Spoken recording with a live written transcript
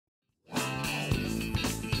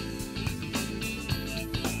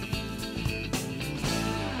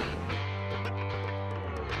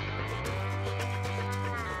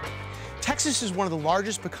Texas is one of the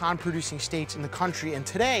largest pecan producing states in the country, and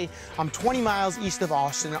today I'm 20 miles east of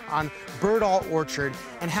Austin on Berdoll Orchard.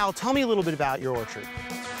 And Hal, tell me a little bit about your orchard.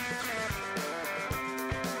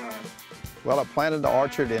 Well, I planted the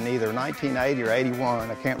orchard in either 1980 or 81.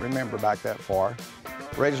 I can't remember back that far.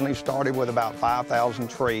 Originally started with about 5,000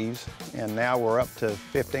 trees, and now we're up to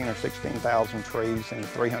 15 or 16,000 trees and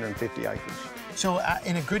 350 acres. So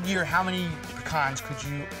in a good year, how many pecans could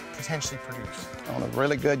you potentially produce? On a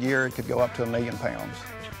really good year, it could go up to 1 million pounds.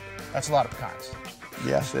 That's a lot of pecans.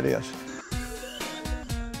 Yes, it is.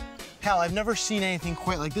 Hal, I've never seen anything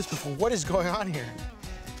quite like this before. What is going on here?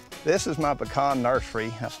 This is my pecan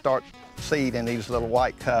nursery. I start seed in these little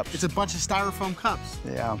white cups. It's a bunch of styrofoam cups.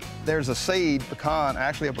 Yeah. There's a seed pecan,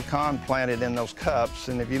 actually a pecan planted in those cups,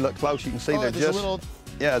 and if you look close, you can see they're just,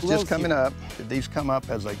 it's just coming up. These come up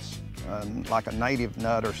as a like a native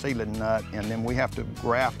nut or seedling nut, and then we have to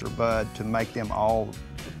graft or bud to make them all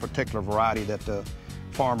the particular variety that the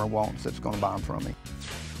farmer wants that's going to buy them from me.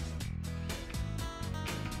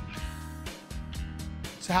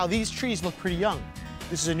 So Hal, these trees look pretty young.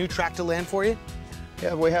 This is a new tract of land for you?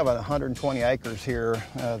 Yeah, we have 120 acres here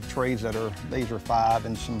of trees that are, these are 5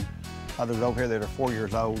 and some others over here that are 4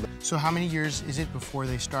 years old. So how many years is it before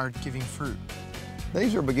they start giving fruit?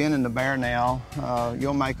 These are beginning to bear now.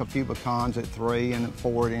 You'll make a few pecans at 3, and at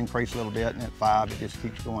 4 it increases a little bit, and at 5 it just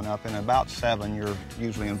keeps going up, and at about 7 you're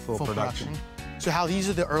usually in full production. So Hal, these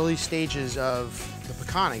are the early stages of the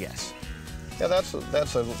pecan, I guess? Yeah, that's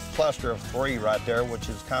a cluster of 3 right there, which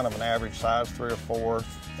is kind of an average size, 3 or 4.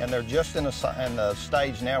 And they're just in the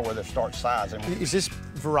stage now where they start sizing. Is this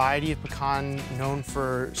variety of pecan known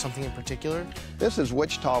for something in particular? This is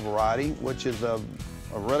Wichita variety, which is a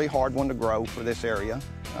really hard one to grow for this area.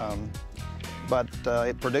 But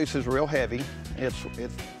it produces real heavy. In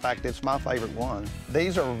fact, it's my favorite one.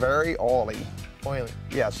 These are very oily. Oily?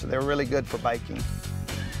 Yes, they're really good for baking.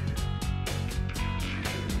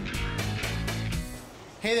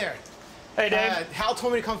 Hey there. Hey, Dave. Hal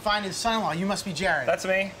told me to come find his son-in-law. You must be Jared. That's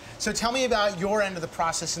me. So tell me about your end of the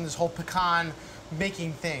process in this whole pecan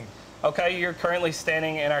making thing. Okay, you're currently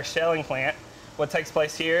standing in our shelling plant. What takes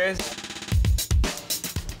place here is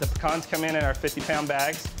the pecans come in our 50-pound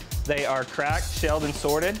bags. They are cracked, shelled, and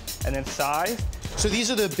sorted, and then sized. So these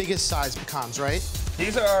are the biggest size pecans, right?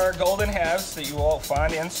 These are our golden halves that you will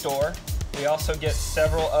find in store. We also get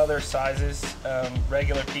several other sizes,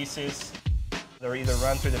 regular pieces. They're either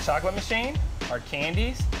run through the chocolate machine, or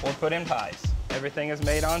candies, or put in pies. Everything is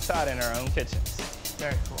made on site in our own kitchens.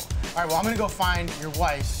 Very cool. All right, well, I'm gonna go find your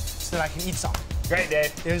wife so that I can eat something. Great,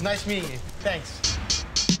 Dave. It was nice meeting you. Thanks.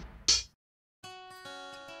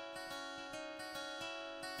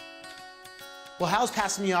 Well, Hal's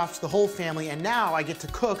passing me off to the whole family, and now I get to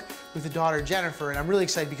cook with the daughter, Jennifer, and I'm really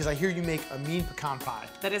excited because I hear you make a mean pecan pie.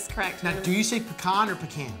 That is correct. Now, do you say pecan or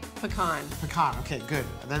pecan? Pecan. Pecan, okay, good.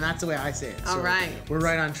 Then that's the way I say it. All right. We're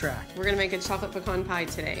right on track. We're gonna make a chocolate pecan pie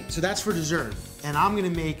today. So that's for dessert, and I'm gonna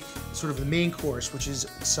make sort of the main course, which is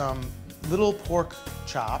some little pork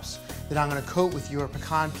chops that I'm gonna coat with your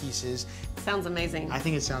pecan pieces. Sounds amazing. I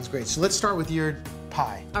think it sounds great. So let's start with your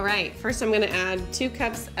pie. All right, first I'm gonna add 2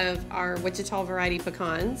 cups of our Wichita variety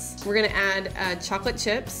pecans. We're gonna add chocolate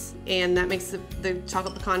chips, and that makes the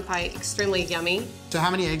chocolate pecan pie extremely yummy. So how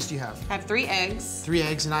many eggs do you have? I have 3 eggs. 3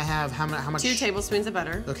 eggs, and I have how much? 2 tablespoons of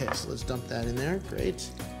butter. Okay, so let's dump that in there, great.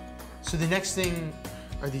 So the next thing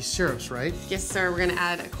are these syrups, right? Yes, sir, we're gonna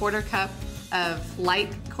add a 1/4 cup of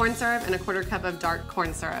light corn syrup and a 1/4 cup of dark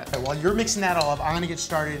corn syrup. Okay, while you're mixing that all up, I'm gonna get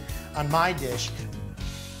started on my dish.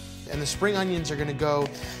 And the spring onions are gonna go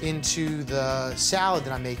into the salad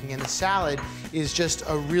that I'm making. And the salad is just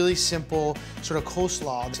a really simple sort of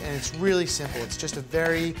coleslaw. And it's really simple. It's just a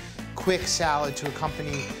very quick salad to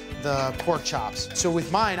accompany the pork chops. So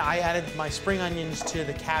with mine, I added my spring onions to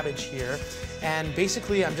the cabbage here. And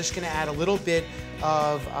basically, I'm just gonna add a little bit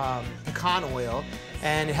of pecan oil.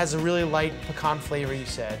 And it has a really light pecan flavor, you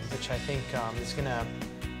said, which I think is gonna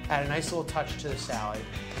add a nice little touch to the salad.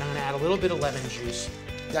 And I'm gonna add a little bit of lemon juice.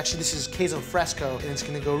 Actually, this is queso fresco, and it's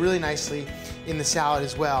gonna go really nicely in the salad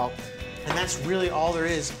as well. And that's really all there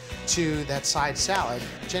is to that side salad.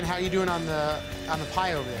 Jen, how are you doing on the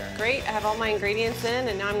pie over there? Great, I have all my ingredients in,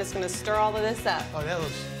 and now I'm just gonna stir all of this up. Oh, that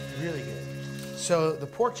looks really good. So the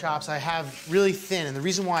pork chops I have really thin, and the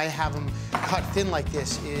reason why I have them cut thin like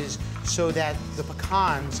this is so that the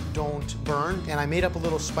pecans don't burn. And I made up a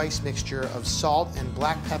little spice mixture of salt and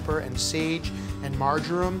black pepper and sage and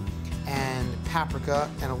marjoram and paprika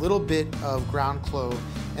and a little bit of ground clove.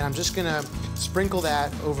 And I'm just gonna sprinkle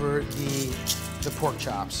that over the pork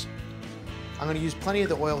chops. I'm gonna use plenty of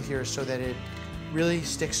the oil here so that it really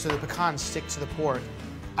sticks to the pecans, stick to the pork.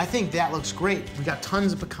 I think that looks great. We got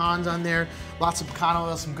tons of pecans on there, lots of pecan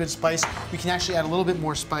oil, some good spice. We can actually add a little bit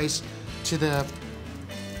more spice to the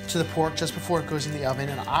pork just before it goes in the oven,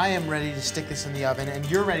 and I am ready to stick this in the oven, and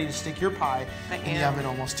you're ready to stick your pie in the oven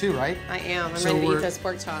almost too, right? I am. I'm ready to eat those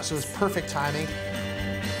pork chops. So it's perfect timing.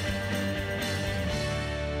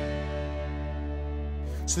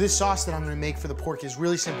 So this sauce that I'm gonna make for the pork is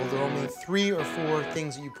really simple. There are only 3 or 4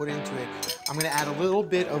 things that you put into it. I'm gonna add a little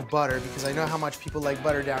bit of butter because I know how much people like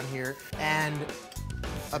butter down here, and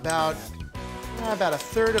about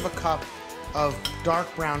 1/3 of a cup of dark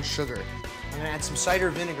brown sugar. I'm gonna add some cider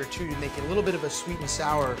vinegar too to make it a little bit of a sweet and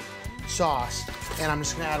sour sauce. And I'm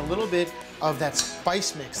just gonna add a little bit of that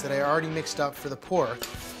spice mix that I already mixed up for the pork.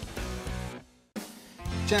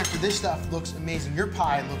 Jennifer, this stuff looks amazing. Your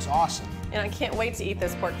pie looks awesome. And I can't wait to eat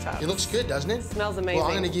this pork chop. It looks good, doesn't it? It smells amazing. Well,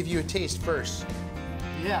 I'm gonna give you a taste first.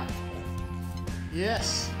 Yeah.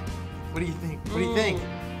 Yes. What do you think? What do you think?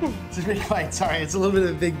 It's a big bite. Sorry, it's a little bit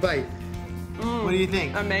of a big bite. What do you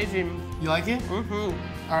think? Amazing. You like it?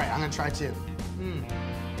 Mm-hmm. All right, I'm gonna try too.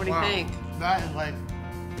 What do you think? That is like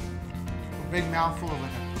a big mouthful of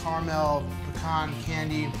like a caramel pecan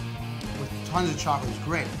candy with tons of chocolate. It's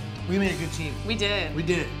great. We made a good team. We did. We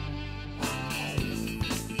did it.